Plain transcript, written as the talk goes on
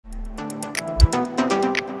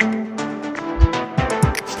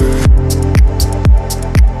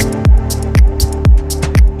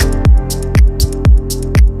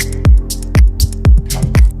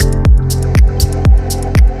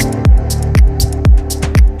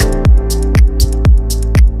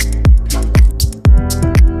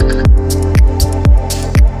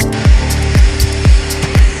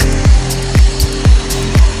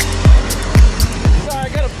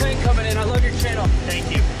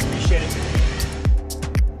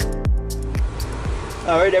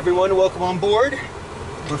Alright everyone, welcome on board.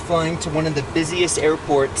 We're flying to one of the busiest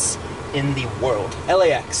airports in the world,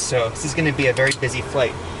 LAX. So this is going to be a very busy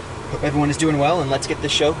flight. Hope everyone is doing well, and let's get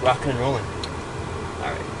this show rocking and rolling.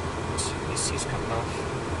 Alright, ECU's coming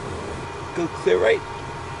off. Go clear right.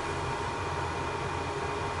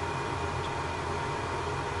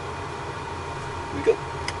 Here we go.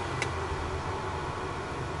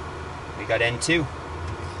 We got N2.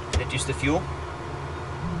 Introduce the fuel.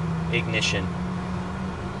 Ignition.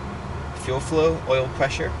 Fuel flow, oil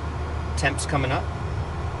pressure, temps coming up.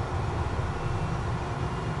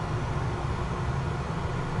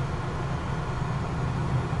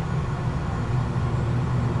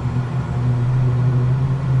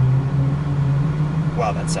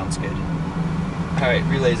 Wow, that sounds good. Alright,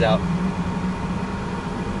 relays out.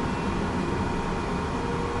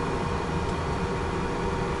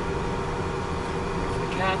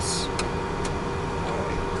 The gas.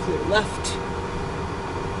 Alright, clear left.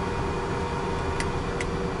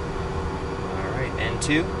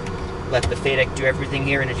 N2. Let the FADEC do everything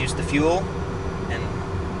here, introduce the fuel,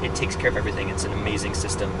 and it takes care of everything. It's an amazing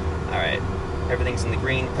system. Alright, everything's in the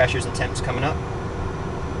green, pressures and temps coming up.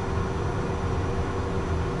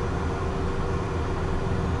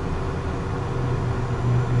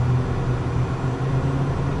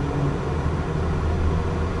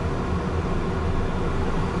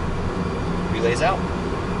 Relays out.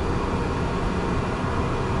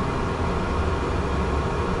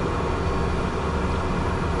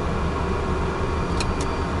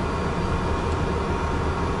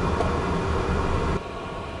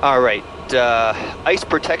 Alright, ice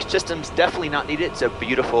protection system's definitely not needed. It's a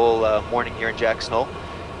beautiful morning here in Jackson Hole.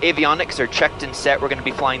 Avionics are checked and set. We're going to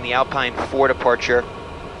be flying the Alpine for departure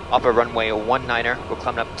off of runway 19er. We're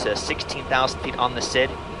climbing up to 16,000 feet on the SID.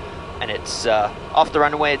 And it's off the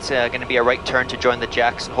runway, it's going to be a right turn to join the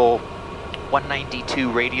Jackson Hole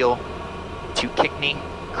 192 radial to Kickney,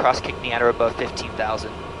 cross Kickney at or above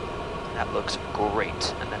 15,000. That looks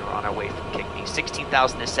great. And then we're on our way from Kickney.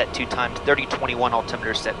 16,000 is set 2 times, 3021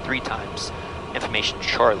 altimeter set 3 times. Information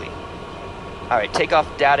Charlie. Alright,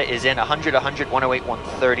 takeoff data is in 100, 100, 108,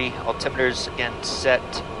 130. Altimeters again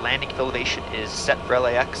set. Landing elevation is set for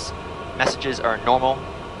LAX. Messages are normal.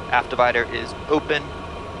 Aft divider is open.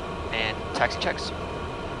 And taxi checks.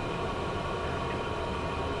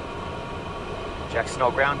 Jackson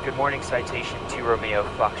Hole ground, good morning, citation 2 Romeo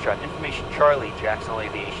Foxtrot. Information Charlie, Jackson Hole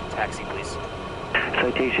Aviation, taxi please.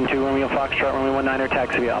 Citation 2 Romeo Foxtrot, runway 19er,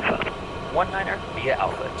 taxi via Alpha. 19er via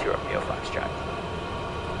Alpha, 2 Romeo Foxtrot.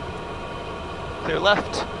 Clear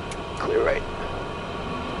left, clear right.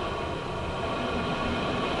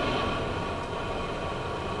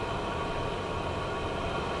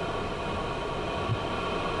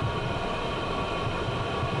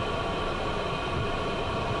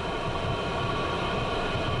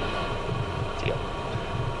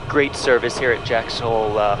 Great service here at Jackson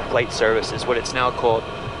Hole Flight Services, what it's now called.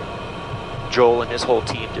 Joel and his whole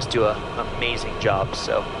team just do an amazing job,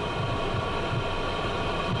 so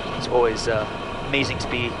it's always amazing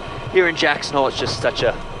to be here in Jackson Hole. It's just such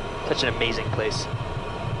an amazing place.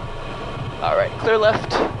 All right, clear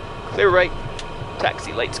left, clear right,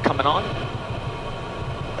 taxi lights coming on.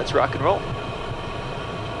 Let's rock and roll.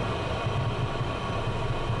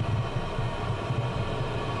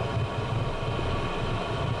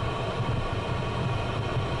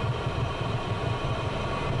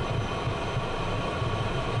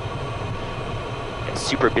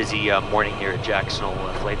 Super busy morning here at Jackson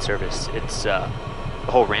Hole Flight Service. It's the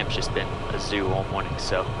whole ramp's just been a zoo all morning.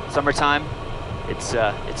 So summertime, it's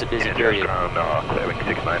a busy period. Clearing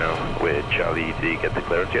 690 with Charlie. Did you get the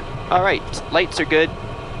clearance yet? All right, lights are good.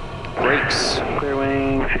 Brakes. Clear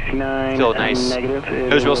wing 59. Feel nice. Negative.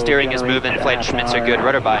 Nose wheel steering is moving. Flight instruments are good.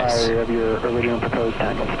 Rudder bias. Of your original proposed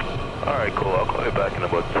tackle. All right, cool. I'll call you back in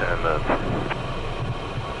about 10 minutes.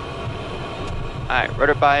 All right,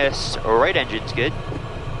 rudder bias. Right engine's good.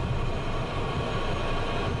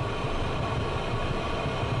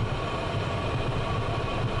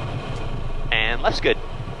 And left's good.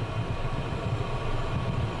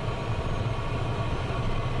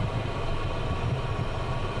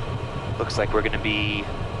 Looks like we're going to be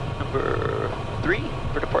number 3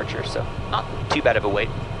 for departure, so not too bad of a wait.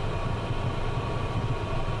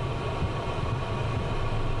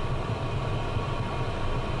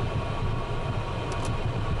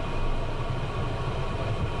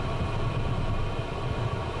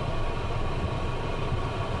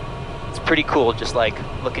 Pretty cool, just like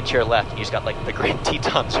looking to your left and you just got like the Grand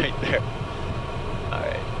Tetons right there. All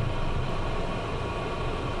right.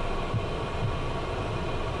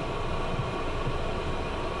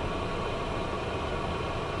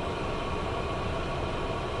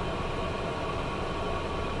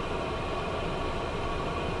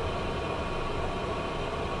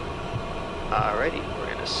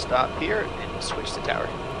 stop here and switch to tower.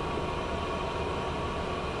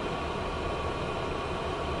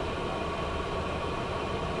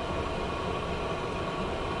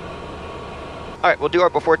 All right, we'll do our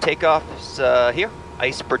before takeoffs here.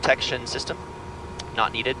 Ice protection system,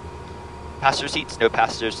 not needed. Passenger seats, no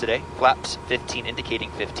passengers today. Flaps, 15, indicating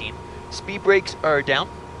 15. Speed brakes are down.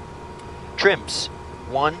 Trims,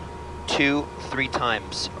 1, 2, 3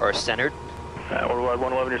 times are centered. Order wide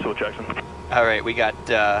 111, you're still Jackson. All right, we got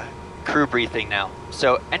crew briefing now.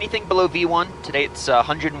 So anything below V1, today it's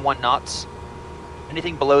 101 knots.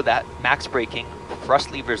 Anything below that, max braking,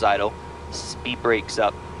 thrust levers idle, speed brakes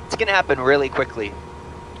up. It's gonna happen really quickly.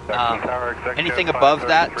 Anything above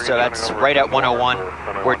that, so that's right at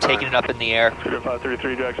 101, we're taking it up in the air.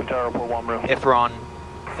 533 Jackson Tower, report 1 If we're on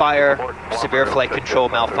fire, severe flight control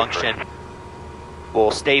malfunction,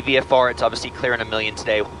 we'll stay VFR. It's obviously clear in a million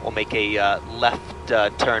today. We'll make a left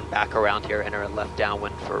turn back around here, enter a left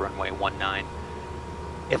downwind for runway 19.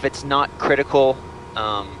 If it's not critical,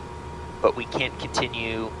 but we can't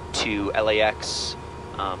continue to LAX,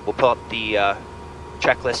 we'll pull up the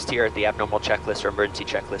checklist here, the abnormal checklist or emergency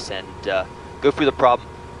checklist, and go through the problem,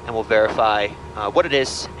 and we'll verify what it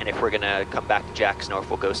is, and if we're gonna come back to Jackson, or if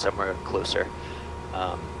we'll go somewhere closer.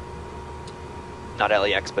 Not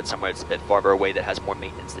LAX, but somewhere that's a bit farther away that has more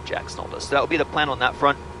maintenance than Jackson does. So that will be the plan on that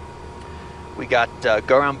front. We got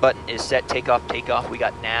go around button is set, takeoff. We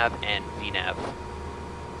got nav and VNav.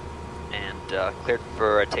 And cleared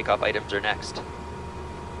for takeoff items are next.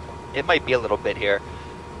 It might be a little bit here.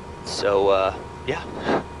 So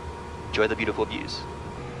yeah, enjoy the beautiful views.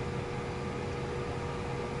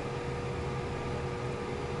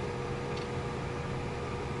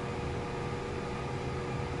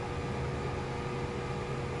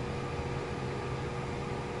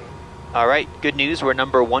 All right, good news. We're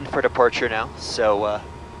number 1 for departure now. So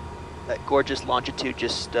that gorgeous longitude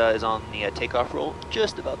just is on the takeoff roll,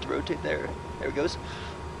 just about to rotate there. There it goes.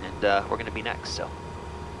 And we're going to be next. So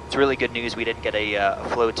it's really good news. We didn't get a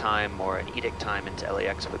flow time or an edict time into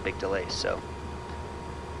LAX with a big delay. So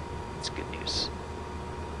it's good news.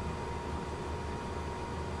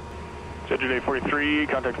 Schedule 43,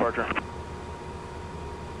 contact departure.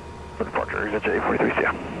 For departure, Schedule 43,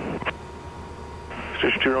 yeah.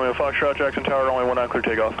 Station 2 Romeo Foxtrot, Jackson Tower, only 19, clear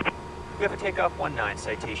takeoff. We have a takeoff 19,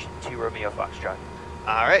 citation 2 Romeo Foxtrot.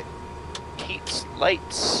 All right, heats,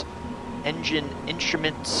 lights, engine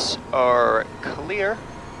instruments are clear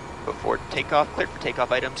before takeoff. Clear for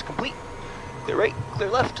takeoff items complete. Clear right, clear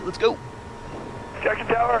left, let's go. Jackson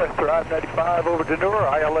Tower, Thrive 95 over to Denver,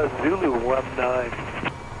 ILS Zulu 19.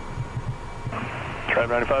 Thrive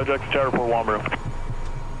 95, Jackson Tower, report warm room.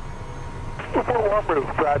 Report warm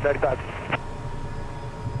room, Thrive 95.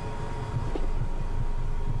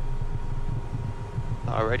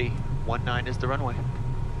 Alrighty, 19 is the runway.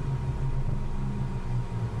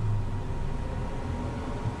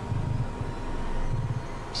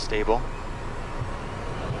 Stable.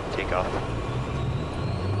 Takeoff.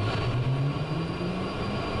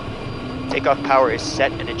 Takeoff power is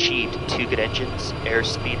set and achieved. 2 good engines.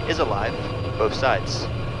 Airspeed is alive. Both sides.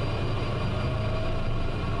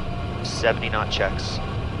 70 knot checks.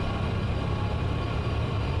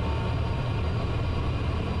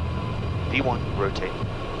 V1, rotate.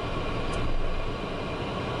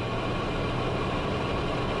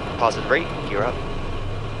 Positive rate, gear up.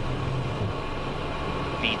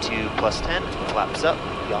 V2 plus 10, flaps up,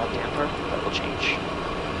 yaw damper, that will change.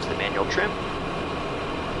 There's the manual trim.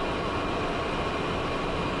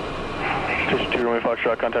 Station 2 Romeo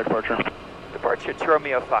Foxtrot, contact departure. Departure to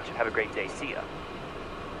Romeo Foxtrot, have a great day, see ya.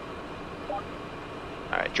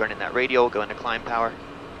 Alright, joining that radial, go into climb power.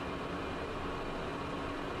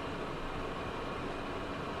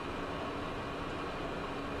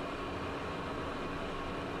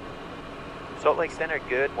 Salt Lake Center,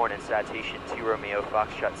 good morning, citation 2 Romeo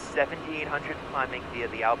Foxtrot, 7800, climbing via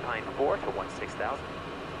the Alpine 4 to 16,000.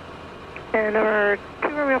 And number 2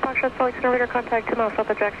 Romeo Foxtrot, Salt Lake Center, radar contact 2 miles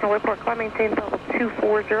south of Jackson, report, climb maintain level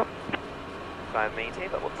 240. Climb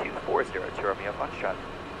maintain level 240 to Romeo Foxtrot.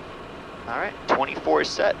 Alright, 24 is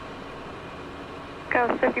set.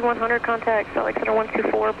 Coast 5100, contact Salt Lake Center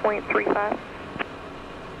 124.35.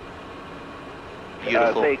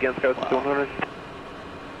 Beautiful. Say again, Coast 5100.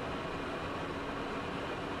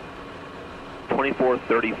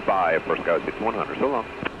 2435 for Scout 6100, so long.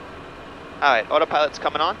 Alright, autopilot's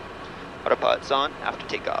coming on. Autopilot's on after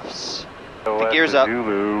takeoffs. The gear's up,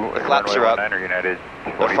 the flaps are up, the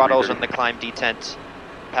throttle's on the climb detent,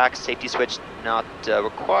 pack safety switch not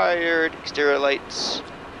required, exterior lights,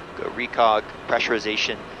 go recog,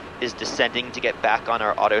 pressurization is descending to get back on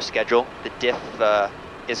our auto schedule. The diff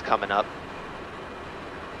is coming up.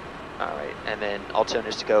 All right, and then Altoon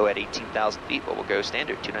is to go at 18,000 feet, but we'll go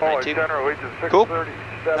standard, All 2992. General, we just 637. Cool.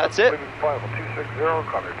 That's it. 50260,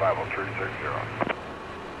 copy 50360.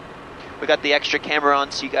 We got the extra camera on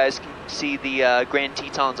so you guys can see the Grand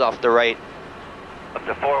Tetons off the right. Up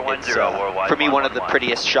to 410 worldwide. For me, one of the 111.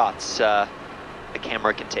 prettiest shots a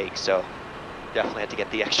camera can take, so definitely had to get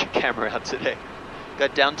the extra camera out today.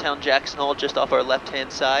 Got downtown Jackson Hole just off our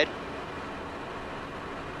left-hand side.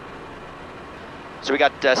 So we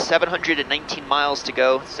got 719 miles to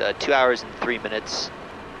go. It's 2 hours and 3 minutes.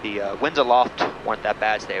 The winds aloft weren't that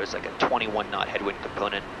bad today. It was like a 21 knot headwind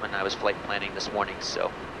component when I was flight planning this morning.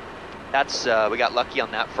 So that's we got lucky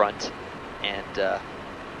on that front, and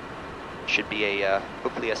should be a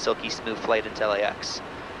hopefully a silky smooth flight into LAX.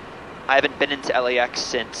 I haven't been into LAX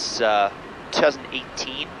since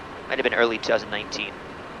 2018. Might have been early 2019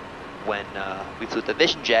 when we flew the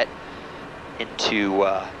Vision Jet into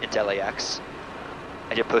LAX.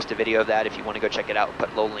 I did post a video of that if you want to go check it out. We'll put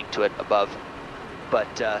a little link to it above.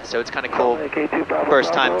 But so it's kind of cool.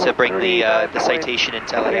 First time to bring the citation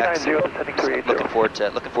into LAX. So looking forward to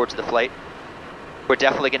the flight. We're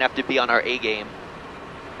definitely gonna have to be on our A game.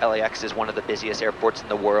 LAX is one of the busiest airports in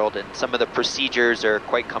the world, and some of the procedures are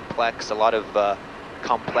quite complex. A lot of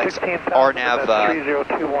complex RNAV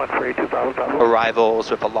arrivals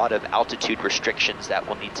with a lot of altitude restrictions that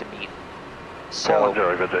we'll need to meet. So.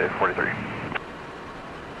 410, good day, 43.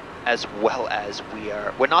 As well as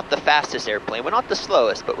we're not the fastest airplane. We're not the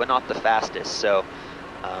slowest, but we're not the fastest. So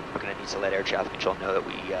we're going to need to let air traffic control know that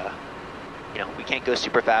we can't go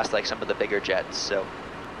super fast like some of the bigger jets. So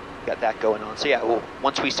got that going on. So yeah,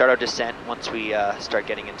 once we start our descent, once we start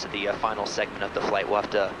getting into the final segment of the flight, we'll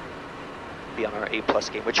have to be on our A+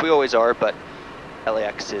 game, which we always are. But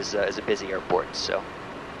LAX is a busy airport, so.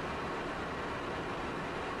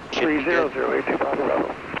 3008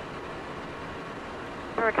 Bravo.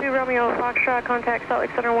 2 Romeo Foxtrot, contact Salt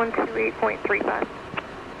Lake Center 128.35.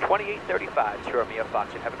 2835, 2 Romeo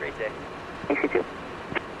Foxtrot. Have a great day. Thanks, you too.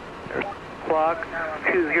 Clock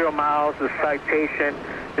 20 miles, the citation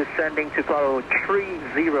descending to follow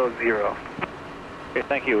 300. Okay,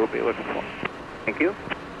 thank you. We'll be looking for. Thank you.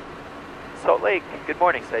 Salt Lake, good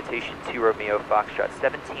morning. Citation 2 Romeo Foxtrot,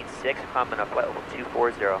 176, common up flight level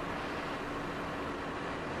 240.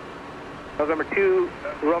 November 2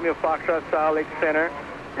 Romeo Foxtrot, Salt Lake Center.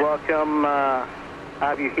 Welcome.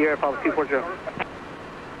 Have you here, Apollo 240.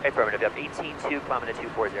 Affirmative, up 18-2, climbing to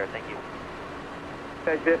 240, thank you.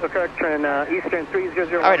 Correction, Eastern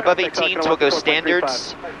 300. All right, above 18s, we'll go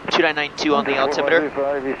standards, 2992 on the altimeter.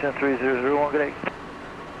 5, Eastern 3001, good day.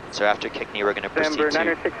 So after Kickney, we're going to proceed November to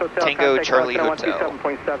 906 Hotel, Tango contact Charlie Center Hotel.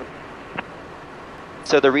 127.7.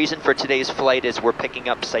 So the reason for today's flight is we're picking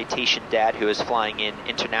up Citation Dad, who is flying in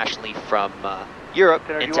internationally from Europe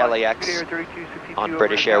into LAX on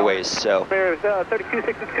British Airways. So we're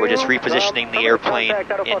just repositioning the airplane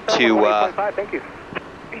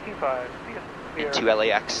into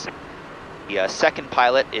LAX. The second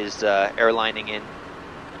pilot is airlining in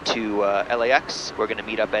to LAX. We're going to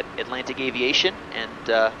meet up at Atlantic Aviation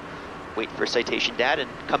and wait for Citation Dad and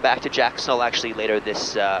come back to Jackson Hole actually later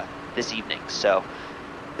this evening. So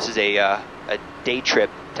this is a day trip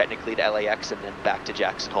technically to LAX and then back to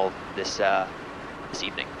Jackson Hole this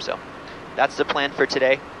evening. So that's the plan for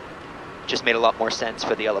today. Just made a lot more sense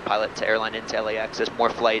for the yellow pilot to airline into LAX. There's more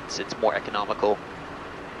flights, it's more economical,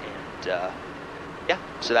 and yeah,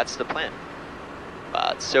 so that's the plan.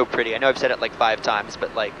 It's so pretty. I know I've said it like 5 times,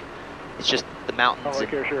 but like it's just the mountains and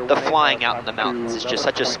the flying out in the mountains is just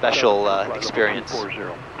such a special experience.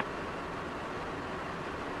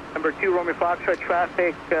 Number 2 Romeo Foxtrot,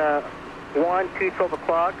 traffic 1 to 12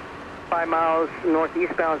 o'clock, 5 miles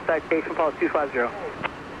northeastbound, citation, Apollo 250.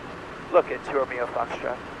 Look at 2 Romeo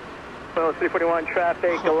Foxtrot. Apollo 341,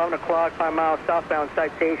 traffic 11 o'clock, 5 miles southbound,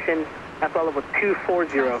 citation, Apollo level 240.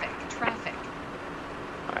 Traffic.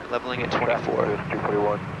 All right, leveling at 24.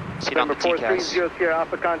 241. See it on the Number 43 TCAS. Sierra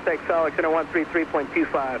Alpha, contact Solid Center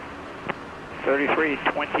 133.25.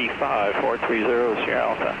 3325, 430 Sierra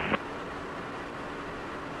Alpha.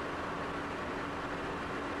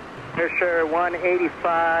 Airshare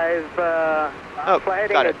 185, fly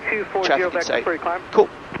heading got at it. 240 Traffic in vector sight. free climb. Cool.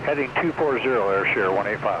 Heading 240, Airshare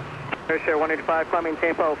 185. Airshare 185, climbing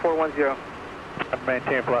tempo 410.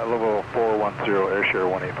 Maintain flight level 410, Airshare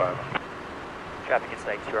 185. Traffic in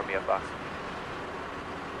sight, 2 Romeo Fox.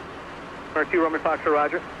 Number 2 Romeo Fox,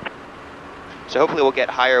 roger. So hopefully we'll get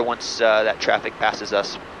higher once that traffic passes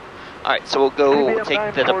us. All right, so we'll go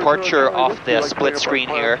take the departure off the split screen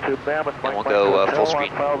here, and we'll go full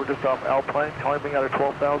screen. We're just off Alpine, climbing out of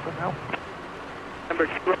 12,000 now. Number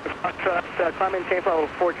 2 Romeo Fox, climbing tempo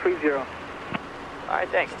 430. All right,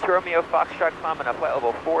 thanks. 2 Romeo Foxtrot climbing up flight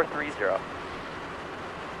level 430. All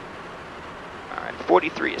right,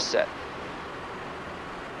 43 is set.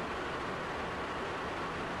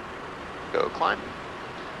 Go climb.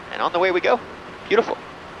 And on the way we go. Beautiful.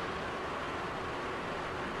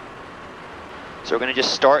 So we're going to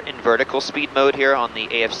just start in vertical speed mode here on the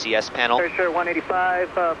AFCS panel. Airsure 185,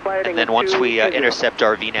 flight and then once we intercept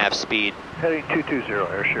our VNAV speed, Heading 220,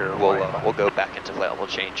 Airsure. we'll go back into flight level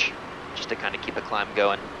change, just to kind of keep the climb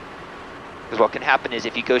going. Because what can happen is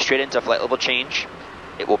if you go straight into flight level change,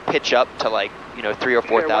 it will pitch up to like, 3,000 or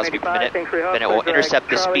 4,000 feet per minute, then it will intercept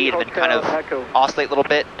the speed and then kind of oscillate a little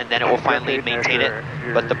bit, and then it will finally maintain it.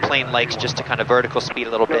 But the plane likes just to kind of vertical speed a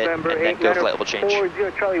little bit and then go flight level change.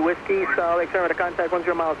 40 Charlie Whiskey, LAX to contact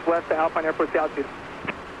 10 miles west to Alpine Airport altitude.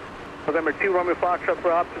 November 2 Romeo Foxtrot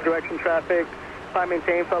for opposite direction traffic, climb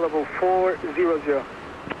maintain flight level 400.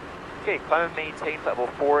 Okay, climb and maintain flight level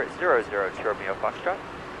 400 to Romeo Foxtrot.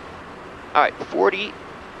 All right, 40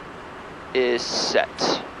 is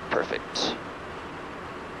set. Perfect.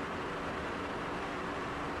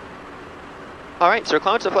 All right, so we're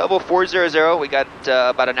climbing to flight level 400. We got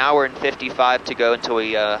about an hour and 55 to go until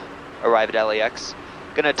we arrive at LAX.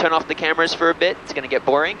 Gonna turn off the cameras for a bit. It's gonna get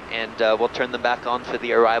boring, and we'll turn them back on for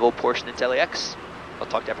the arrival portion into LAX. I'll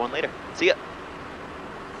talk to everyone later. See ya.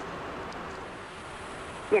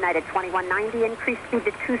 United 2190, increased speed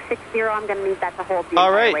to 260. I'm going to need that to hold the All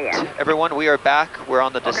entire way right, in. everyone, we are back. We're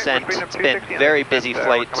on the descent. It's been a very busy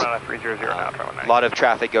flight. A lot of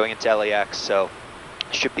traffic going into LAX, so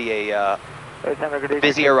it should be a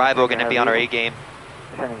busy arrival. Going to be on our A game.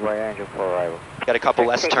 Got a couple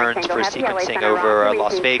less turns for sequencing over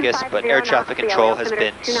Las Vegas, but air traffic control has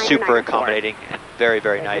been super accommodating and very,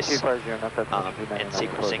 very nice in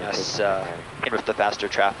sequencing us in with the faster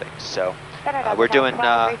traffic. So we're doing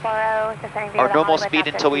our normal speed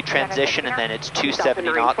until we transition, and then it's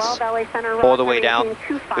 270 knots all the way down.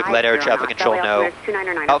 We've let air traffic control know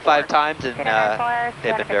about 5 times, and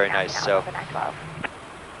they've been very nice. So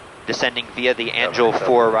descending via the Angel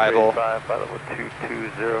 4 arrival,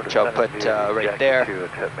 which I'll put right there.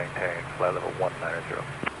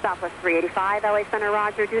 Southwest 385, LA Center,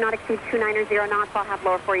 roger. Do not exceed 290 knots. I'll have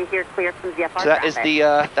lower for you here, clear from ZFR So that is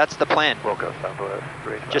traffic. that's the plan.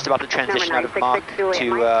 Just about to transition out of Mach to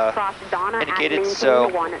indicated, so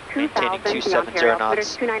maintaining 270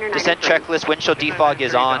 knots. Descent checklist, windshield defog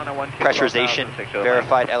is on, pressurization,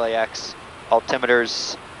 verified LAX,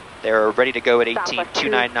 altimeters, they're ready to go at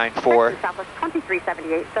 182994,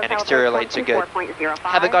 and exterior lights are good.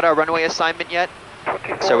 Haven't got our runway assignment yet,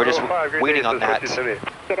 so we're just waiting on that.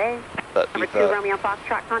 But we've, Romeo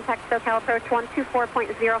Foxtrot, contact SoCal approach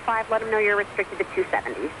 124.05. Let them know you're restricted to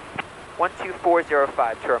 270.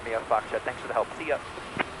 12405 to Romeo Foxtrot. Thanks for the help. See ya.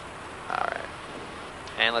 All right.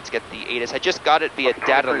 And let's get the ATIS. I just got it via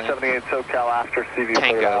data link. 378 SoCal after CV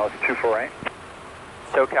Tango. 248.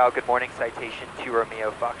 SoCal, good morning. Citation 2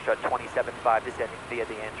 Romeo Foxtrot 27.5 descending via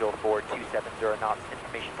the Angel 4 270 knots.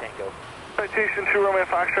 Information Tango. Citation 2 Romeo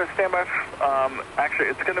Foxtrot, standby. Actually,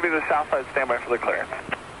 it's going to be the south side standby for the clearance.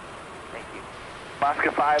 Thank you.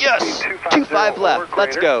 Moscow 5. Yes! 2-5 left.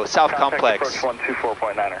 Let's go. South Complex. Approach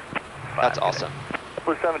 124.9er. That's awesome.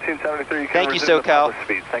 1773. Thank you, SoCal.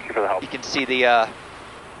 Thank you for the help. You can see the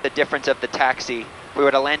difference of the taxi. If we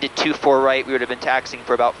would have landed 2-4 right, we would have been taxiing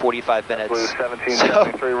for about 45 minutes. So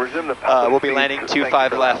we'll be landing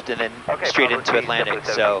 2-5 left and then straight into Atlantic.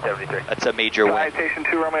 So that's a major win. Citation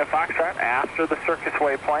 2 Romeo Foxtrot. After the circus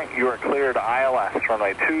waypoint, you are cleared ILS.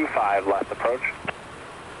 Runway 25 left approach.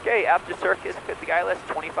 Okay, after circus, put the ILS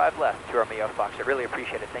 25 left to Romeo Foxtrot. Really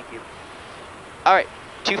appreciate it. Thank you. All right,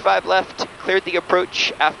 25 left. Cleared the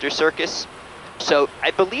approach after circus. So I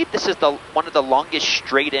believe this is one of the longest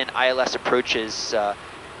straight-in ILS approaches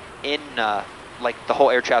in like the whole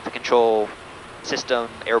air traffic control system,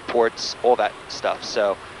 airports, all that stuff.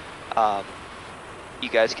 So you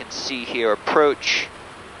guys can see here approach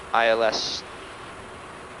ILS.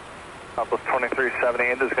 Southwest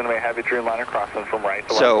 2378 is going to be a heavy Dreamliner crossing from right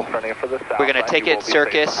to so left. For the south we're going to take it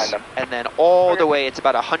circus and then all the way. It's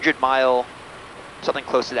about 100-mile, something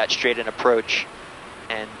close to that straight-in approach.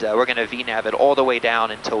 And we're going to VNAV it all the way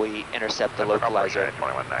down until we intercept the localizer.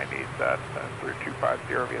 2190, that's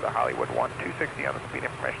 3250 via the Hollywood 1260 on the speed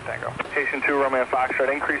information Tango. Station 2 Romeo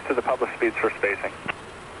Foxtrot, increase to the published speeds for spacing.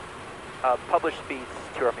 Published speeds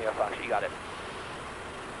to Romeo Fox, you got it.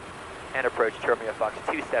 And approach to Romeo Fox,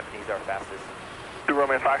 270 is our fastest. 2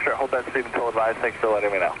 Romeo Foxtrot, hold that speed until advised. Thanks for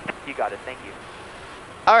letting me know. You got it, thank you.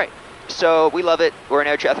 All right, so we love it. We're an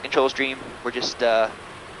air traffic control stream. We're just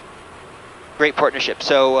great partnership.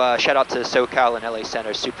 So shout out to SoCal and LA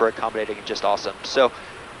Center, super accommodating and just awesome. So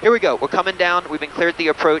Here we go. We're coming down. We've been cleared the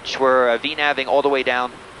approach. We're VNaving all the way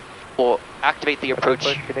down. We'll activate the approach.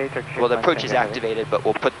 Well, the approach is activated, but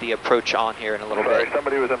we'll put the approach on here in a little bit.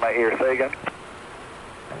 Somebody was in my ear. Say again.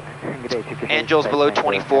 Angel's below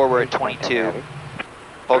 24. We're at 22.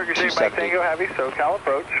 Hold Turkish 8 Tango Heavy, SoCal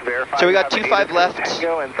approach. Verify so we got 25 left.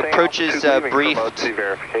 Approach is briefed.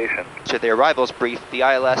 Verification. So the arrival's briefed. The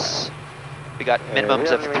ILS, we got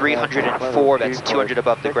minimums of 304. That's 200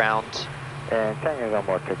 above the ground.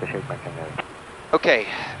 Okay,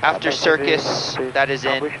 after Circus, that is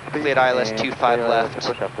in. Cleared ILS 25 left.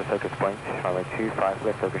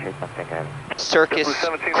 Circus,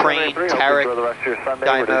 Crane, Tarek,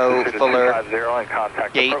 Dymo, Fuller,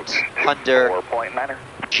 Gate, Hunter,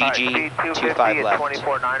 GG, 25 left.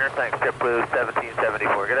 24-9er, thanks, JetBlue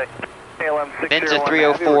 1774, good day. Min's of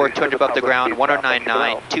 304, 200 above the ground,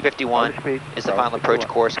 1099, 251 is the final approach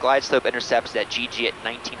course. Glide slope intercepts at GG at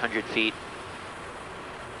 1900 feet.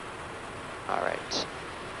 All right.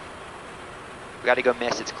 We got to go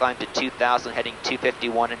miss. It's climbed to 2,000, heading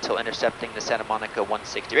 251 until intercepting the Santa Monica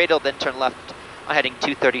 160 radial. Then turn left on heading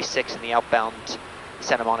 236 in the outbound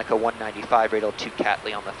Santa Monica 195 radial to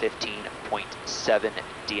Catley on the 15.7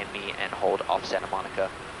 DME and hold off Santa Monica.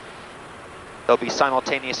 There'll be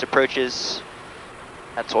simultaneous approaches.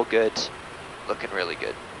 That's all good. Looking really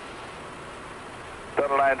good.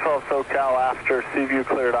 7912 SoCal after Seaview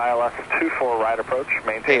cleared ILS 24 right approach.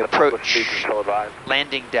 Maintain the approach. Speed until advised.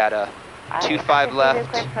 Landing data. 25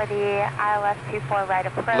 left. For the ILS 24 right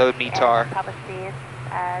approach. Load METAR. Public speed,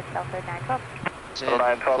 Delta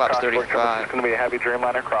 912. Flaps 35. It's going to be a heavy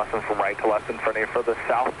Dreamliner crossing from right to left in front of you for the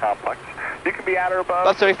south complex. You can be at or above.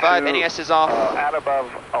 Flaps 35, NES is off. At above.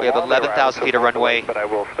 We have 11,000 feet of runway. But I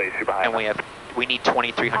will space you behind. And we need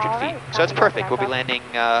 2,300 feet. So that's perfect. We'll be landing.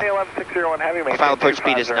 KLM 601 heavy. Our final approach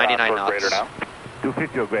speed is 99 knots.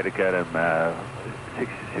 250 or greater, KLM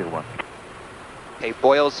 601. Okay,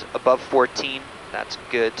 Boyle's above 14. That's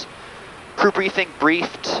good. Crew briefing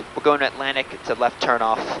briefed. We'll go in Atlantic. It's a left turn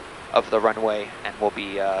off of the runway, and we'll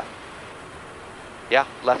be,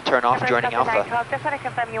 left turn off joining Alpha. Just want to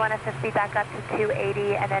confirm you want us to speed back up to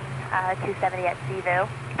 280 and then 270 at Seaview.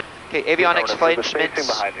 Okay, avionics flight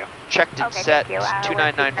instruments checked and set.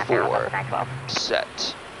 2994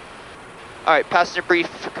 set. All right, passenger brief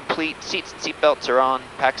complete. Seats and seat belts are on.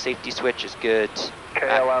 Pack safety switch is good.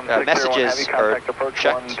 Messages are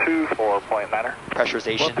checked.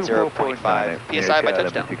 Pressurization 0.5 psi by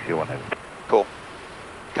touchdown. Cool.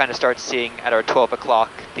 Kind of start seeing at our 12 o'clock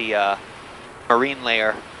the marine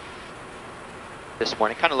layer this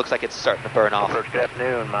morning. Kind of looks like it's starting to burn off.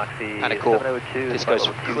 Kind of cool. This goes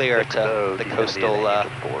clear to the coastal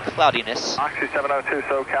cloudiness. Moxie 702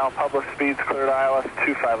 SoCal, public speeds cleared ILS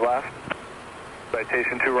 25 left.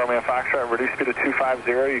 Citation 2 Romeo Foxtrot, reduce speed to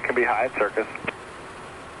 250, you can be high at Circus.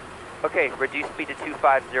 Okay, reduce speed to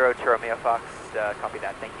 250 to Romeo Fox, copy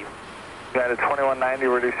that, thank you. United 2190,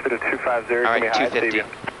 reduce speed to 250, you can be high at 250.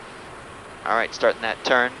 All right, starting that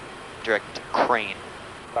turn, direct to Crane.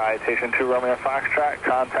 Citation 2 Romeo Foxtrot,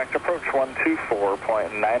 contact approach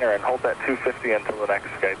 124.9er and hold that 250 until the next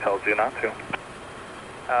guy tells you not to.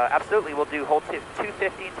 Absolutely, we'll do hold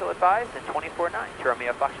 250 until advised and 24.9 to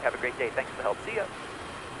Romeo Fox. Have a great day, thanks for the help, see ya.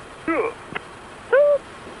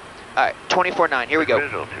 All right, 24.9, here we go.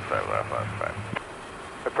 Visual 25 left.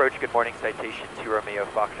 Approach, good morning, citation 2 Romeo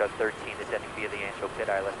Foxtrot 13, descending via the Angel Pit,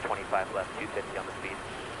 ILS 25 left, 250 on the speed.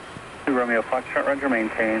 2 Romeo Foxtrot, roger,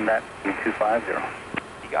 maintain that 250.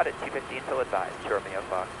 You got it, 250 until advised, 2 Romeo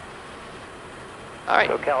Fox. All right,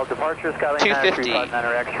 SoCal departure, Skylane 250.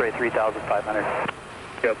 X-ray 3500.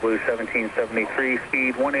 JetBlue 1773,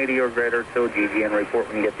 speed 180 or greater till GGN, report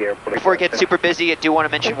when you get to the airport. Before it gets super busy, I do want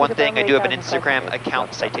to mention one thing. I do have an Instagram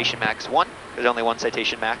account, Citation Max 1. There's only one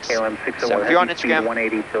Citation Max. So if you're on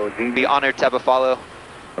Instagram, be honored to have a follow.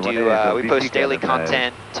 We post daily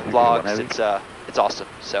content, vlogs. It's awesome.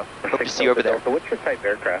 So hope to see you over there. What's your type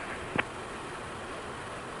aircraft?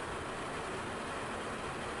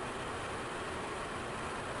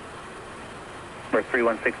 We're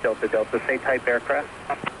 316 Delta Delta, say type aircraft.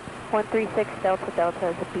 136 Delta Delta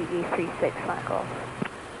is a BE36 Michael.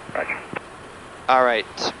 Roger. All right,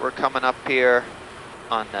 we're coming up here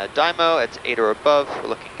on Dymo. It's 8 or above. We're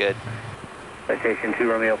looking good. Citation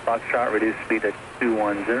 2 Romeo Foxtrot, reduce speed to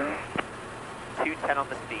 210. 210 on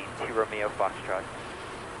the speed, 2 Romeo Foxtrot.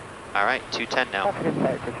 All right, 210 now.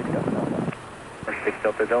 6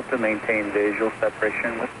 Delta Delta, maintain visual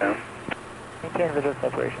separation with them. Maintain visual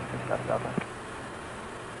separation, 6 Delta.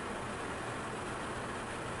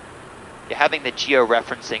 Yeah, having the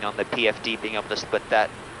geo-referencing on the PFD, being able to split that,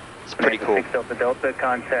 it's pretty cool. 6 Delta Delta,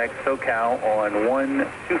 contact SoCal on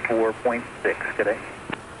 124.6 today.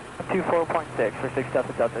 24.6 for 6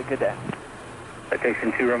 Delta Delta. Good day.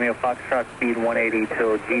 Citation 2 Romeo Foxtrot, speed 180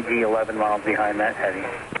 till GG, 11 miles behind that heavy.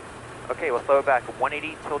 Okay, we'll slow it back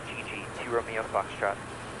 180 till GG, 2 Romeo Foxtrot.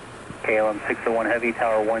 KLM 601 heavy,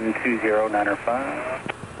 tower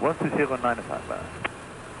 120905. 120905.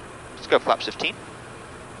 Let's go flaps 15.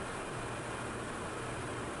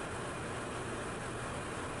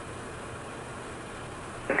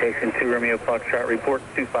 Citation 2 Romeo Foxtrot, report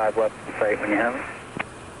 25 left to site when you have it.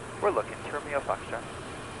 We're looking, 2 Romeo Foxtrot.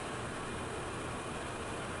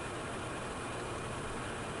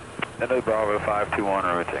 LA Bravo 521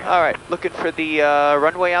 rotating. All right, looking for the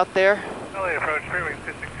runway out there. LA approach, freeway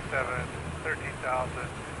 267, 13,000,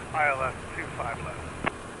 ILS 25 left.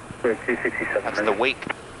 We're at 267. That's the wake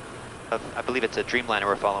of, I believe it's a Dreamliner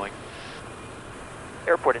we're following.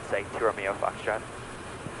 Airport in sight, 2 Romeo Foxtrot.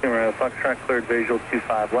 2 Romeo Foxtrot, cleared visual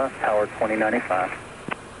 25 left, tower 2095.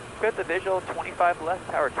 Cleared the visual, 25 left,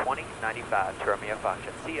 tower 2095, 2 Romeo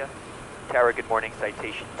Foxtrot. See ya. Tower, good morning,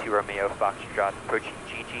 citation 2 Romeo Foxtrot, approaching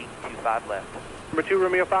GG, 25 left. Number 2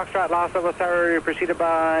 Romeo Foxtrot, Los Angeles Tower, preceded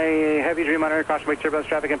by heavy Dreamliner, caution wake turbos,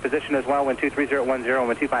 traffic in position as well, wind 23010, and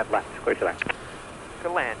wind 25 left, clear to land.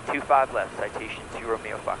 Good land, 25 left, citation 2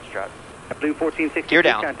 Romeo Foxtrot. Blue 1463, Gear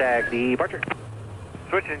down. contact departure.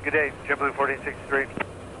 Switching, good day, JetBlue 1463.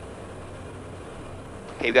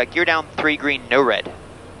 Okay, we got gear down, 3 green, no red.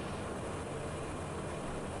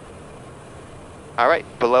 All right,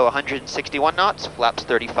 below 161 knots, flaps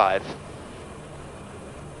 35.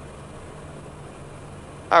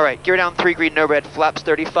 All right, gear down, 3 green, no red, flaps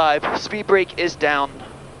 35. Speed brake is down.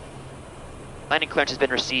 Landing clearance has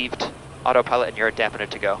been received. Autopilot and your dampener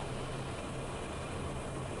to go.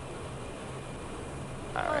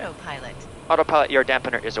 All right. Autopilot. Autopilot, your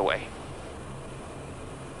dampener is away.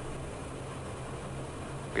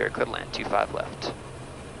 We are clear to land, 25 left.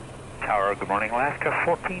 Tower, good morning, Alaska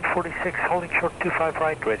 1446, holding short 25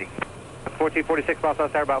 right, ready. 1446, Los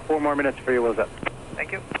Angeles Tower, about 4 more minutes for your wheels up.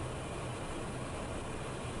 Thank you.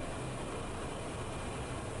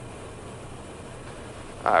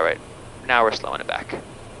 All right, now we're slowing it back.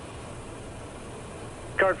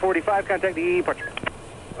 Card 45, contact departure.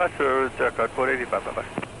 Sir, it's card 485, bye-bye.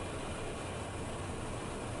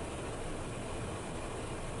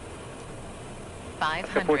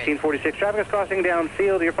 $500. 1446, traffic is crossing down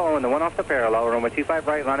field. You're following the one off the parallel. Runway 25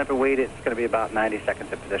 right, line up and wait. It's going to be about 90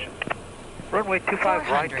 seconds in position. Runway 25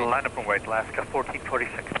 right, 400. line up and wait, Alaska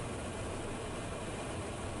 1446.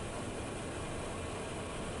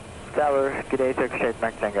 Tower, good day, Turkish 8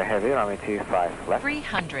 Mike Tango Heavy, runway 25 left.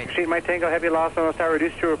 300. Street Mike Tango Heavy, Los Angeles Tower,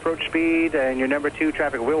 reduced to approach speed, and your number 2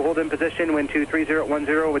 traffic will hold in position. Wind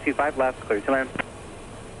 23010 with 25 left, clear to land.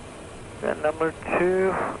 Then number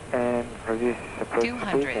 2, and reduce approach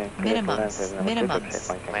 200. speed and clear to land Minimums. as number 2, Minimums. Turkish 8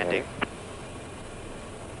 Mike Tango Landing.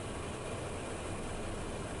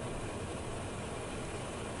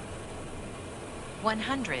 Heavy.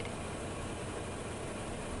 $100.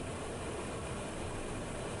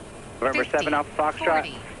 November 50, 7 Alpha Foxtrot.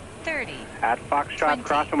 40, 30. At Foxtrot, 20.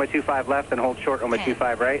 cross runway 25 left and hold short runway 10.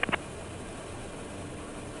 25 right.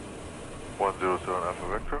 107 Alpha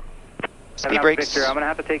Vector. Speed Alpha brakes. Victor, I'm going to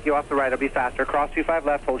have to take you off the right. It'll be faster. Cross 25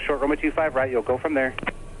 left, hold short runway 25 right. You'll go from there.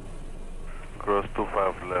 Cross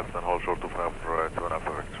 25 left and hold short 25 right to an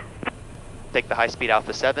Alpha Vector. Take the high-speed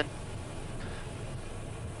Alpha 7.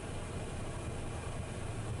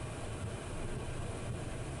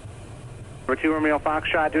 Number 2 Romeo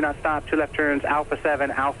Foxtrot, do not stop. 2 left turns, Alpha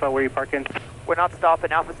 7, Alpha, where are you parking? We're not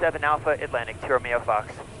stopping, Alpha 7, Alpha, Atlantic, 2 Romeo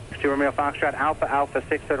Fox. 2 Romeo Foxtrot, Alpha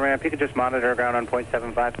 6 on ramp. You can just monitor ground on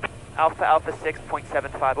 0.75. Alpha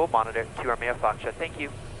 6.75 will monitor, 2 Romeo Foxtrot, thank you.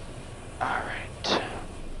 All right.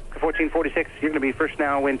 1446, you're going to be first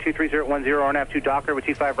now, wind 23010, RNAV 2 Docker with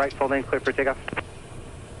 25 right, full length, clear for takeoff.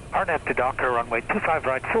 RNAV to Docker, runway 25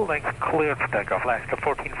 right, full length, cleared for takeoff, Alaska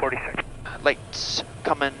 1446. Lights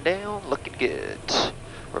coming down, looking good.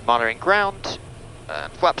 We're monitoring ground,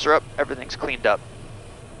 flaps are up, everything's cleaned up.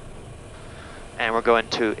 And we're going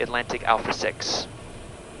to Atlantic Alpha 6.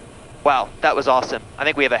 Wow, that was awesome. I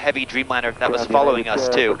think we have a heavy Dreamliner that was following us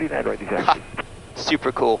too. Ha,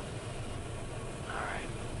 super cool.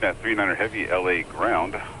 Yeah, 39er Heavy, LA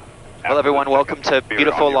ground. Well, everyone, welcome to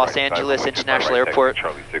beautiful Los Angeles International Airport.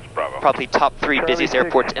 Probably top 3 busiest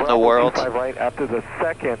airports in the world.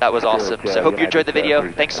 That was awesome. So hope you enjoyed the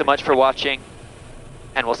video. Thanks so much for watching.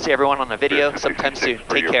 And we'll see everyone on the video sometime soon.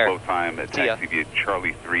 Take care. See ya.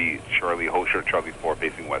 Charlie 3, Charlie, hold short Charlie 4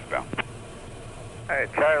 facing westbound.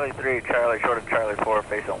 Alright, Charlie 3, Charlie short of Charlie 4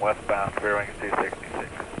 facing westbound, clear wing 266.